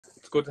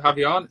good to have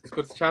you on. It's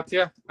good to chat to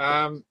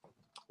you.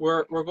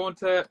 We're going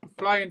to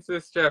fly into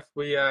this, Jeff.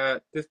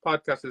 This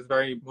podcast is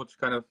very much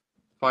kind of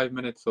 5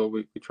 minutes, so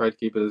we try to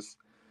keep it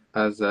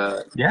as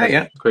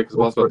quick as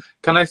possible.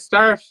 Can I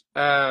start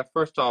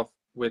first off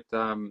with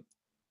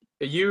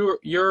you're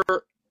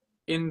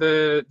in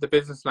the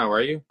business now,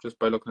 are you? Just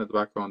by looking at the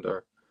background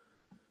there.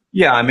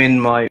 Yeah, I'm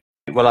in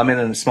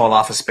a small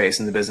office space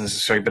in the business.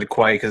 It's a bit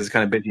quiet because it's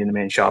kind of busy in the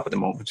main shop at the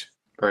moment.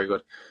 Very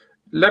good.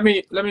 Let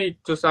me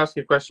just ask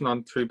you a question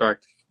on Three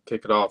Back to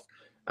kick it off.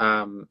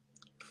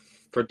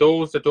 For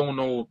those that don't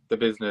know the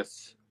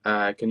business,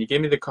 can you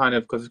give me the kind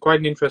of, because it's quite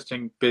an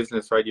interesting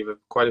business, right? You have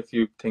quite a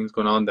few things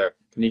going on there.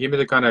 Can you give me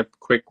the kind of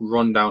quick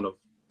rundown of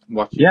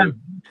what you do?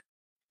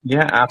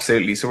 Yeah,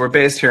 absolutely. So we're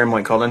based here in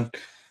Moycullen.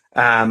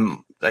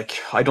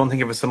 I don't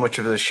think of it so much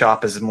of a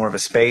shop as more of a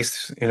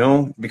space,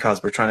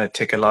 because we're trying to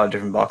tick a lot of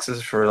different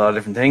boxes for a lot of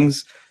different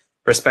things.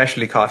 We're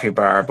especially coffee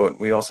bar, but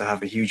we also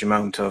have a huge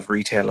amount of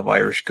retail of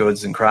Irish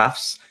goods and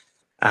crafts,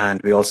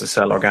 and we also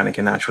sell organic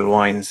and natural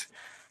wines.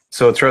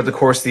 So throughout the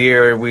course of the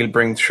year, we'll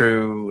bring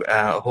through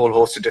a whole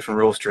host of different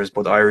roasters,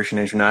 both Irish and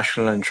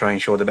international, and try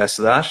and show the best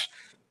of that.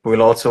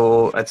 We'll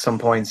also, at some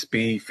points,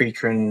 be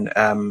featuring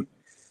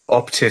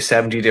up to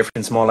 70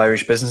 different small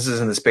Irish businesses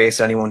in the space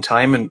at any one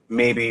time, and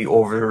maybe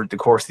over the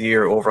course of the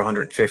year, over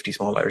 150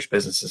 small Irish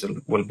businesses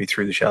will be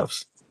through the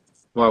shelves.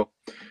 Wow.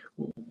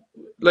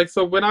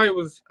 So when I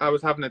was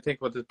having to think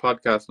about this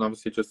podcast, and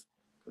obviously just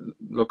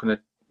looking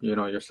at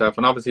yourself,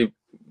 and obviously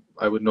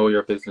I would know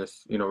your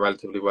business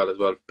relatively well as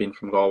well, being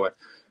from Galway.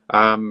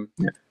 Can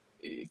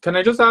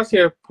I just ask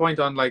you a point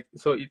on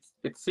so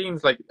it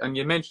seems like, and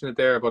you mentioned it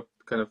there about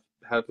kind of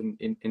helping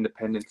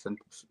independents and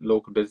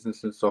local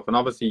business and stuff, and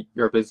obviously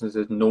your business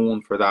is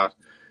known for that.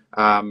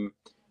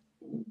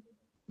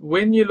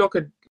 When you look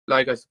at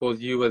I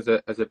suppose you as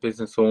a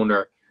business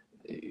owner,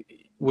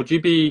 would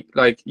you be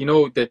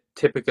the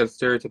typical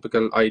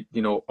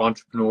stereotypical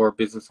entrepreneur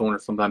business owner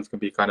sometimes can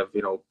be kind of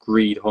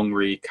greed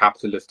hungry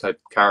capitalist type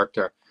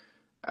character?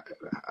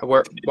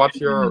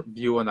 What's your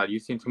view on that? You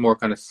seem to be more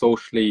kind of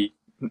socially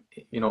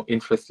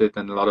interested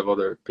than a lot of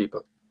other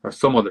people, or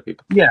some other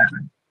people. Yeah.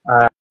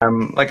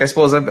 I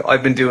suppose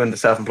I've been doing the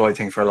self-employed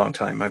thing for a long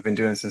time. I've been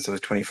doing it since I was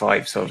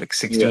 25, so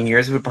 16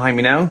 years of it behind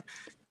me now.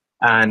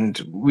 And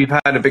we've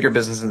had a bigger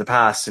business in the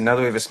past, and now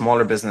that we have a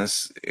smaller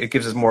business, it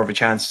gives us more of a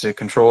chance to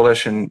control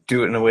it and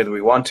do it in a way that we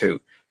want to.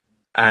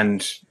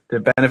 And the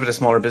benefit of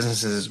smaller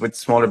businesses is with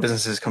smaller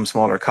businesses come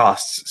smaller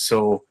costs.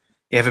 So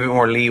you have a bit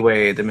more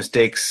leeway. The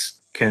mistakes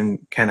can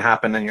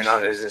happen, and you're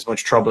not as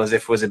much trouble as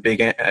if it was a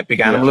big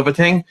animal of a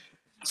thing.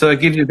 So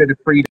it gives you a bit of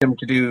freedom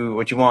to do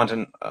what you want.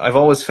 And I've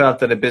always felt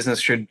that a business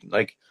should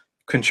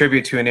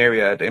contribute to an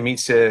area. It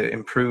needs to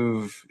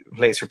improve the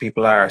place where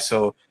people are.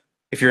 So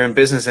if you're in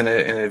business in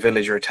a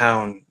village or a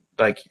town,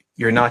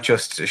 you're not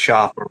just a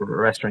shop or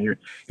a restaurant.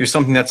 You're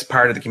something that's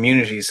part of the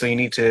community. So you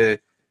need to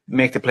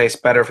make the place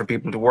better for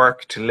people to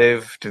work, to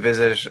live, to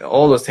visit.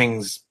 All those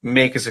things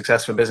make a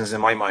successful business in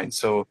my mind.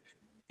 So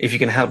if you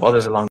can help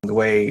others along the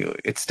way,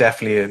 it's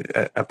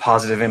definitely a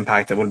positive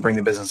impact that will bring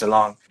the business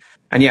along.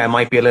 And yeah, it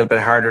might be a little bit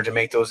harder to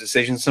make those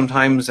decisions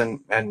sometimes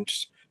and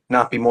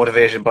not be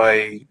motivated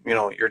by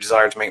your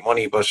desire to make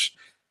money, but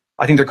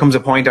I think there comes a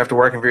point after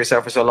working for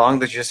yourself for so long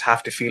that you just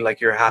have to feel like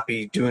you're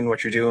happy doing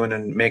what you're doing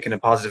and making a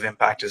positive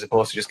impact as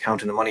opposed to just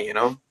counting the money,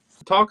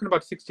 Talking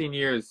about 16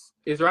 years,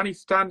 is there any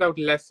standout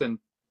lesson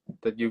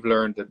that you've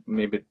learned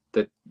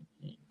that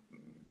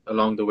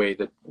along the way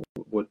that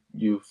what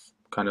you've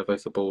kind of, I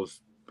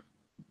suppose,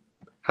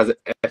 has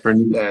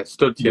it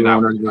stood to you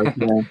now?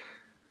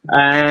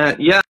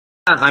 Yeah.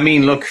 I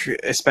mean, look,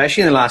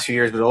 especially in the last few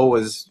years, but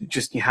always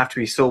just you have to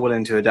be so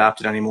willing to adapt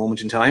at any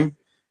moment in time.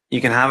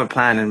 You can have a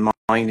plan in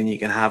mind and you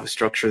can have a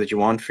structure that you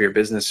want for your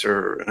business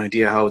or an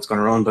idea how it's going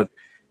to run. But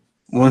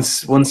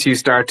once you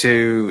start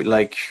to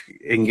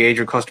engage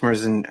with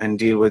customers and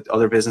deal with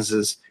other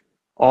businesses,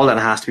 all that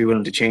has to be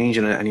willing to change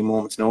at any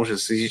moment's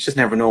notice. So you just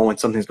never know when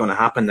something's going to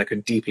happen that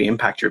could deeply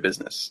impact your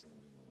business.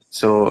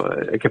 So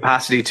a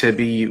capacity to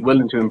be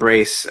willing to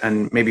embrace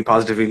and maybe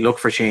positively look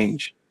for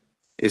change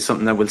is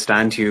something that will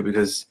stand to you,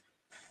 because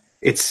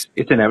it's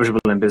inevitable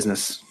in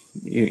business.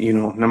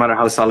 No matter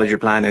how solid your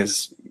plan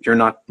is, you're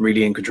not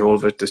really in control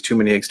of it. There's too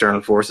many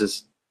external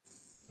forces.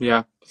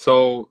 Yeah.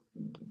 So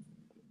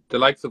the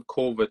likes of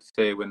COVID,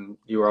 say, when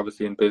you were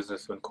obviously in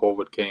business when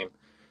COVID came,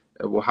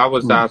 how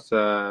was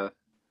that?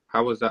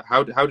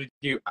 How did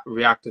you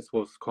react, I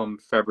suppose, come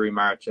February,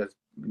 March, as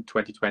in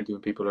 2020,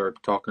 when people are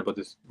talking about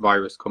this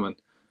virus coming?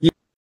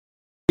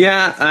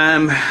 Yeah,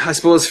 I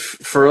suppose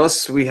for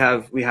us, we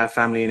have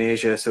family in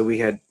Asia, so we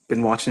had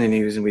been watching the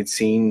news and we'd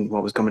seen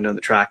what was coming down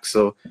the track.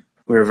 So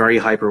we were very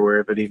hyper aware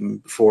of it even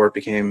before it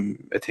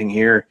became a thing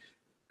here.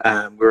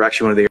 We were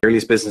actually one of the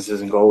earliest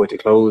businesses in Galway to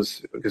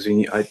close because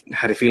I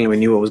had a feeling we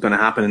knew what was going to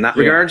happen in that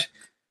regard.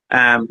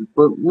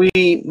 But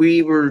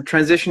we were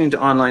transitioning to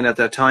online at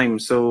that time,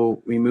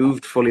 so we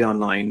moved fully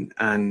online,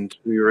 and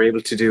we were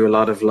able to do a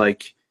lot of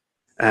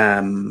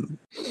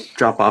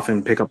drop off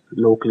and pick up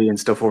locally and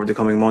stuff over the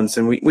coming months.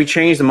 And we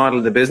changed the model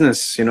of the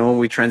business. We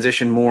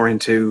transitioned more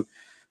into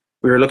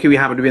we were lucky we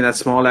happened to be in that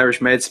small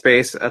Irish med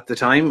space at the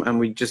time, and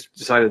we just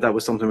decided that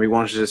was something we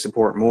wanted to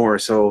support more.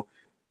 So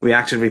we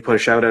actively put a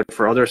shout out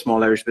for other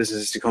small Irish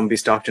businesses to come be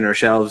stocked in our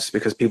shelves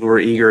because people were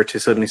eager to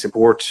suddenly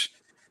support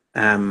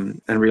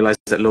and realize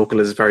that local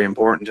is very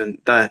important, and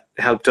that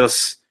helped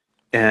us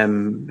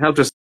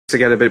to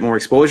get a bit more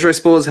exposure, I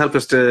suppose, helped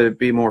us to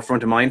be more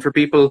front of mind for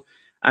people.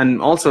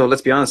 And also,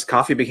 let's be honest,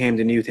 coffee became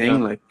the new thing.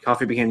 Yeah, Like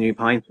coffee became the new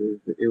pint.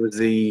 It was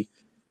the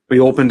We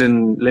opened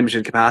in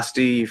limited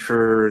capacity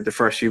for the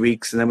first few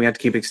weeks, and then we had to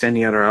keep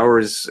extending out our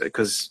hours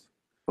because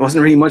it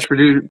wasn't really much for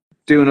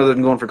doing other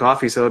than going for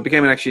coffee. So it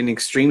became actually an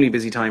extremely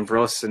busy time for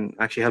us, and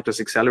actually helped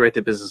us accelerate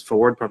the business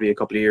forward probably a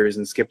couple of years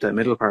and skip that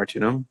middle part,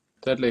 you know.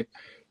 deadly.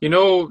 You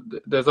know,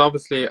 there's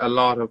obviously a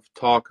lot of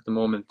talk at the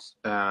moment,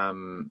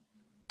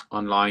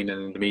 online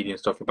and in the media and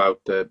stuff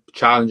about the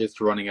challenges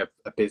to running a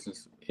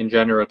business in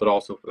general, but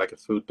also like a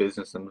food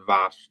business and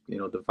VAT. You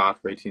know, the VAT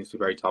rate seems to be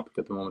very topic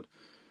at the moment.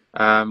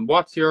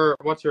 What's your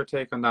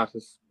take on that?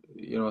 As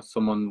you know, as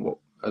someone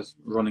as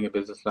running a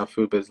business now,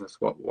 food business,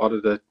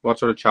 what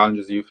sort of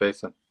challenges are you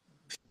facing?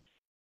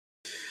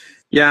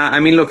 Yeah, I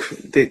mean, look,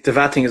 the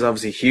VAT thing is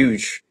obviously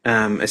huge,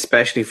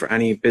 especially for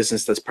any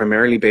business that's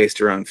primarily based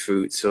around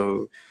food.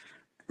 So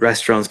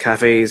restaurants,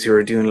 cafes who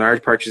are doing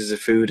large purchases of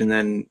food and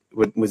then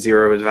with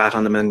zero VAT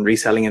on them and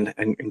reselling and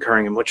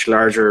incurring a much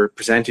larger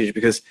percentage.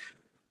 Because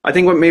I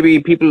think what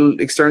maybe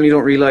people externally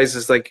don't realize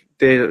is like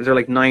they're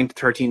like 9 to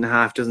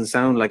 13.5 doesn't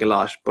sound like a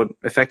lot, but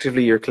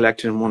effectively you're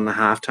collecting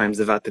 1.5 times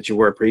the VAT that you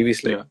were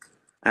previously. Yeah,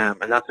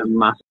 And that's a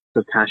massive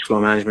cash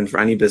flow management for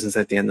any business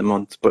at the end of the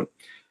month. But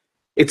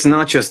it's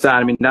not just that.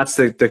 I mean, that's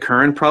the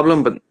current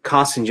problem, but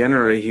costs in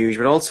general are huge.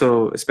 But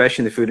also,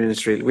 especially in the food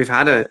industry, we've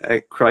had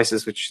a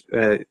crisis with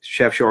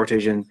chef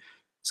shortage and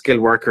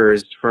skilled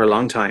workers for a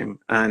long time,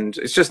 and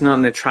it's just not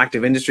an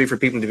attractive industry for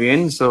people to be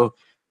in. So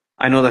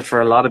I know that for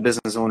a lot of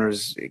business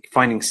owners,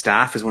 finding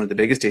staff is one of the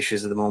biggest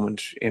issues at the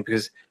moment,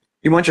 because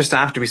you want your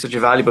staff to be such a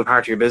valuable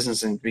part of your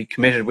business and be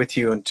committed with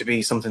you and to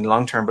be something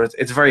long term. But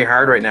it's very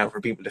hard right now for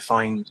people to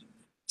find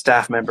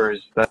staff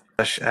members that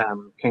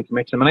can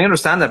commit to them. And I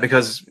understand that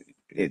because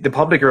the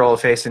public are all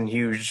facing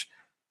huge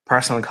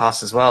personal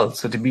costs as well.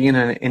 So to be in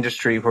an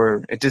industry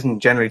where it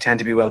doesn't generally tend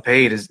to be well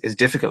paid is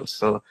difficult.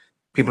 So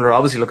people are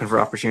obviously looking for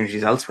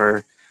opportunities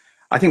elsewhere.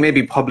 I think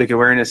maybe public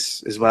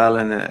awareness as well,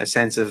 and a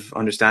sense of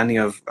understanding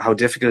of how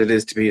difficult it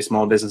is to be a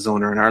small business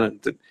owner in Ireland.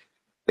 That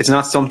it's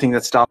not something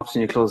that stops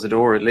when you close the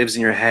door. It lives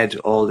in your head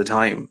all the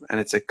time, and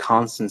it's a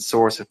constant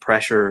source of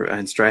pressure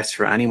and stress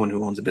for anyone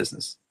who owns a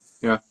business.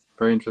 yeah,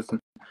 very interesting.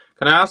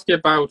 Can I ask you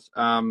about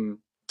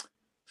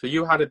so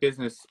you had a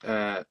business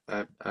that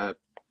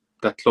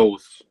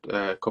closed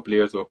a couple of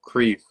years ago,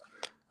 Creve.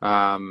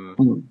 Um,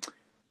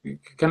 Mm.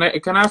 can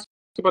I ask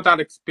you about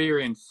that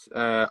experience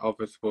of,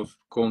 I suppose,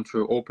 going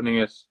through opening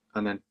it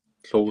and then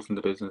closing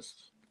the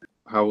business?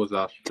 How was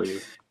that for you?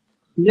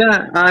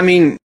 Yeah, I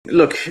mean,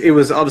 look, it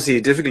was obviously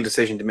a difficult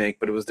decision to make,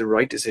 but it was the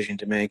right decision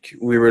to make.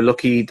 We were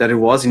lucky that it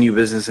was a new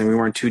business and we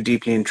weren't too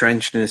deeply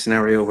entrenched in a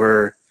scenario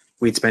where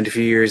we'd spent a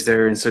few years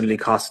there and suddenly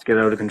costs get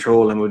out of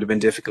control and would have been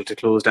difficult to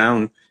close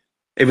down.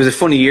 It was a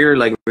funny year.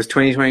 Like, it was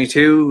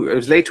 2022. It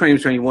was late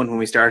 2021 when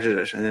we started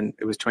it, and then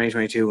it was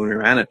 2022 when we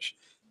ran it.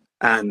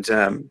 And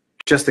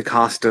just the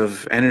cost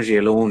of energy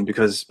alone,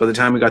 because by the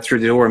time we got through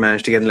the door and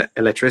managed to get an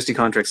electricity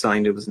contract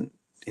signed, it was an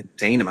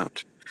insane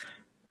amount.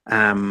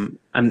 And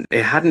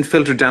it hadn't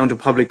filtered down to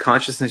public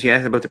consciousness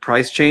yet about the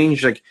price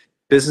change. Like,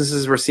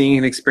 businesses were seeing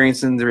and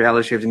experiencing the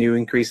reality of the new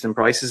increase in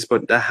prices,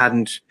 but that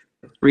hadn't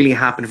really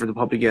happened for the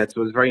public yet.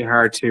 So it was very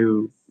hard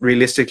to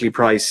realistically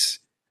price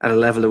at a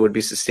level that would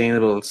be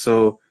sustainable.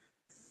 So,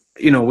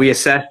 you know, we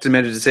assessed and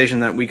made a decision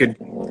that we could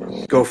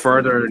go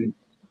further and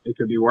it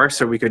could be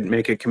worse, or we could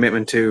make a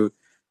commitment to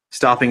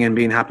stopping and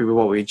being happy with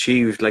what we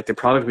achieved. Like, the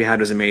product we had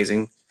was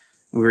amazing.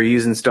 We were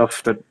using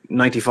stuff that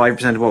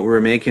 95% of what we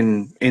were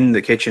making in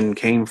the kitchen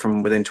came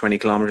from within 20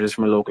 kilometers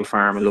from a local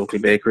farm, a local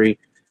bakery.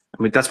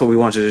 I mean, that's what we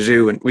wanted to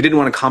do. And we didn't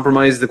want to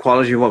compromise the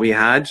quality of what we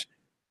had.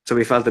 So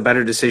we felt the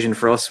better decision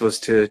for us was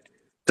to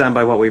stand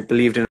by what we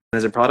believed in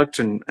as a product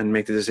and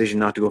make the decision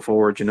not to go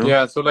forward, you know?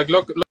 Yeah, so like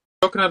looking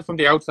at it from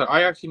the outside,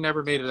 I actually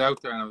never made it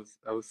out there, and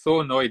I was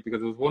so annoyed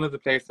because it was one of the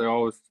places I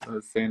was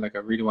saying like I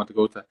really want to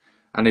go to,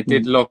 and it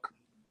did look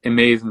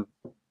amazing.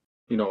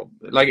 You know,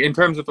 like in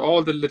terms of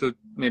all the little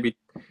maybe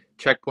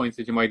checkpoints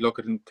that you might look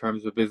at in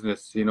terms of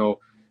business,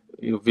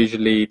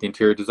 visually the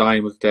interior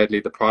design was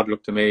deadly, the product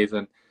looked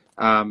amazing.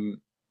 Um,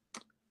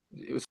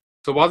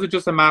 so was it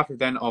just a matter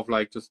then of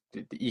like just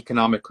the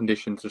economic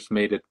conditions just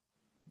made it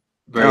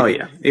Oh very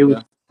yeah, it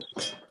was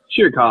yeah.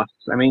 sheer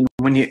costs. I mean,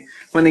 when you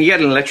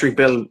get an electric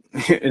bill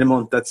in a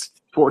month that's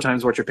 4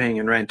 times what you're paying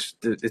in rent,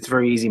 it's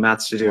very easy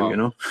maths to do, you Wow.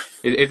 know?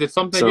 Is it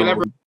something So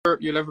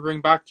you'll ever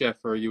bring back,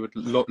 Jeff, or you would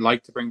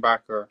like to bring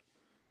back, or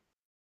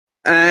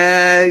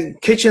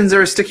kitchens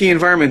are a sticky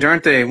environment,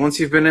 aren't they? Once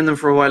you've been in them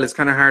for a while, it's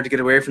kind of hard to get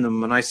away from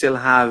them. And I still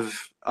have,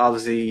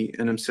 obviously,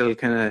 and I'm still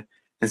kind of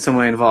in some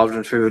way involved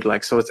in food.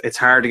 Like, so it's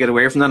hard to get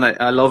away from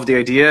that. I love the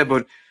idea,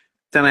 but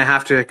then I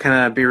have to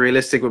kind of be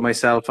realistic with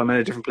myself. I'm in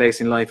a different place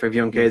in life. I have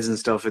young kids and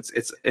stuff.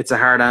 It's a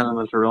hard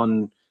animal to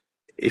run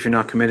if you're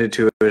not committed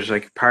to it.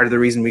 Like, part of the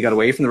reason we got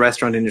away from the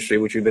restaurant industry,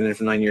 which we've been in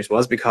for 9 years,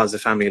 was because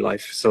of family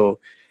life. So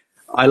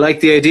I like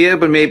the idea,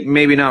 but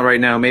maybe not right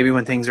now. Maybe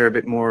when things are a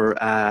bit more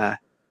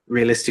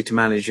realistic to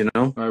manage, you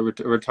know. A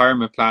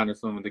retirement plan or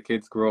something when the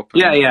kids grow up.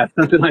 Yeah, yeah,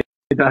 something like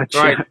that.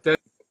 Right, Yeah.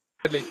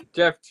 deadly.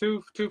 Jeff,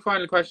 two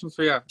final questions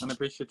for you, and I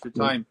appreciate your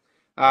time.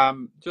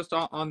 Just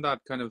on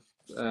that kind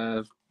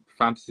of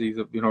fantasies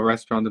of, you know,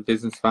 restaurant and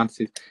business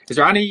fantasies. Is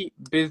there any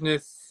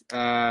business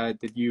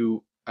that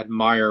you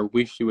admire,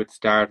 wish you had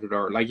started,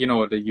 or like, you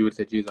know, that you would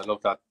say, geez, I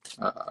love that.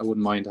 I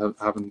wouldn't mind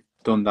having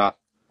done that.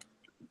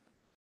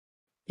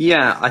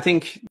 Yeah, I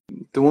think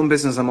the one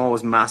business I'm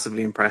always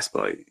massively impressed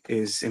by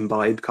is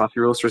Imbibe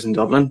Coffee Roasters in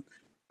Dublin.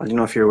 I don't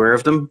know if you're aware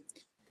of them,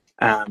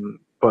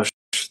 but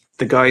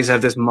the guys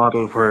have this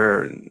model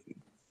where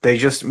they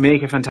just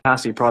make a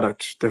fantastic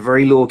product. They're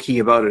very low key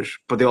about it,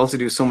 but they also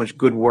do so much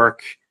good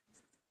work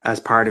as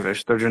part of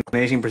it. They're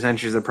donating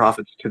percentages of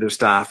profits to their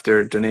staff.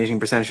 They're donating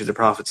percentages of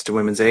profits to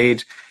Women's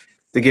Aid.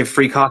 They give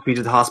free coffee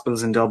to the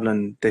hospitals in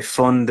Dublin. They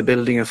fund the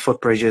building of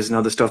footbridges and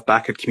other stuff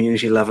back at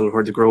community level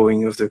where the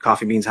growing of the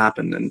coffee beans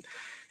happen. And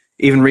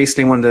even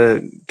recently, one of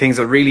the things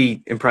that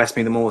really impressed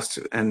me the most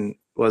and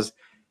was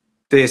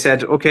they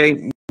said,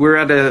 okay, we're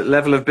at a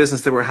level of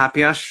business that we're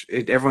happy at.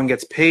 Everyone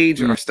gets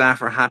paid. Our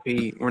staff are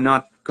happy. We're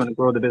not going to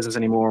grow the business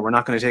anymore. We're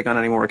not going to take on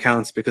any more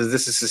accounts because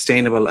this is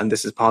sustainable and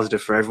this is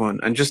positive for everyone.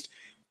 And just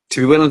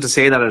to be willing to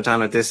say that at a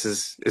time like this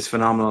is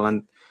phenomenal.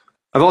 And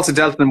I've also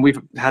dealt with them.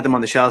 We've had them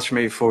on the shelves for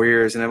maybe 4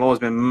 years, and I've always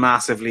been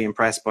massively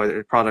impressed by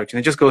their product. And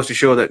it just goes to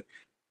show that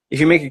if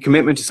you make a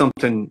commitment to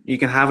something, you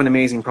can have an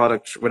amazing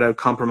product without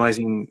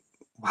compromising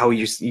how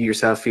you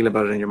yourself feel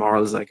about it and your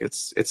morals. Like,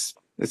 it's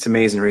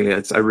amazing, really.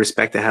 I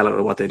respect the hell out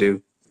of what they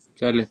do.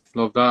 Deadly,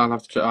 love that. I'll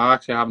have to I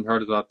actually haven't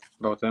heard of that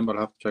about them, but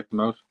I'll have to check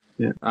them out.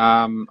 Yeah.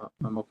 I'm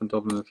up in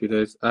Dublin in a few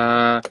days.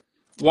 I'll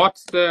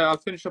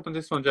finish up on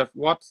this one, Jeff.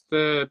 What's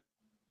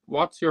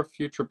your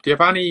future? Do you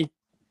have any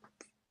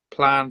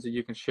plans that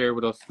you can share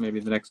with us maybe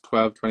in the next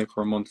 12,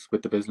 24 months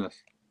with the business?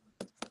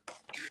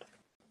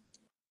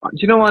 Do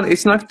you know what?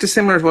 It's not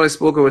dissimilar to what I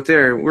spoke about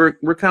there. We're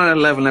kind of at a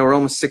level now. We're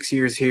almost 6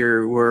 years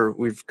here where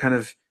we've kind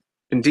of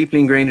been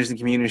deeply ingrained in the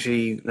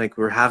community. Like,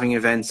 we're having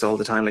events all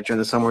the time. Like, during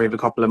the summer, we have a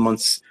couple of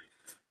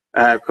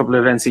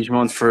events each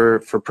month for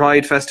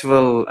Pride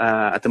Festival.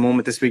 At the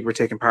moment, this week, we're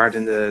taking part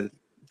in the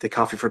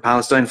Coffee for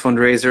Palestine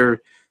fundraiser,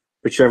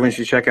 which everyone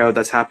should check out.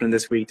 That's happening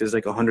this week. There's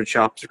like 100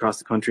 shops across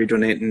the country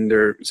donating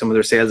some of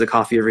their sales of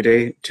coffee every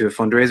day to a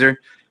fundraiser.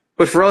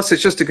 But for us,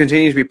 it's just to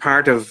continue to be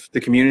part of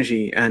the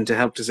community and to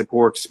help to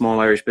support small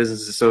Irish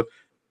businesses. So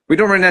we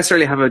don't really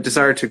necessarily have a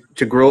desire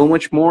to grow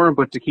much more,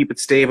 but to keep it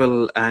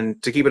stable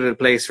and to keep it at a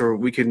place where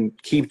we can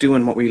keep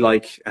doing what we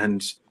like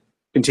and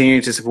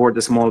continue to support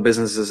the small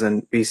businesses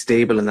and be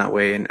stable in that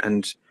way.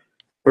 And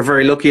we're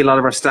very lucky. A lot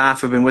of our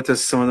staff have been with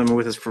us. Some of them are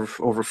with us for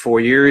over 4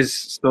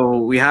 years. So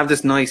we have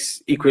this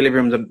nice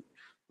equilibrium that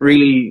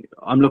really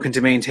I'm looking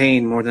to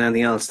maintain more than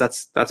anything else.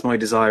 That's my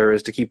desire,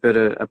 is to keep it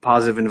a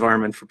positive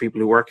environment for people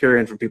who work here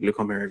and for people who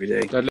come here every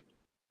day.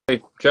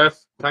 Hey, Jeff,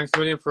 thanks a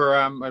million for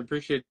I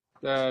appreciate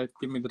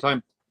giving me the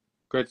time.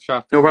 Great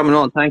chat. No problem at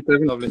all. Thanks,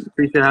 Evan. Lovely.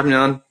 Appreciate having you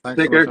on.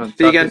 Thanks Take so care. much,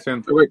 See you again.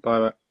 Soon. Bye-bye.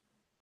 Bye.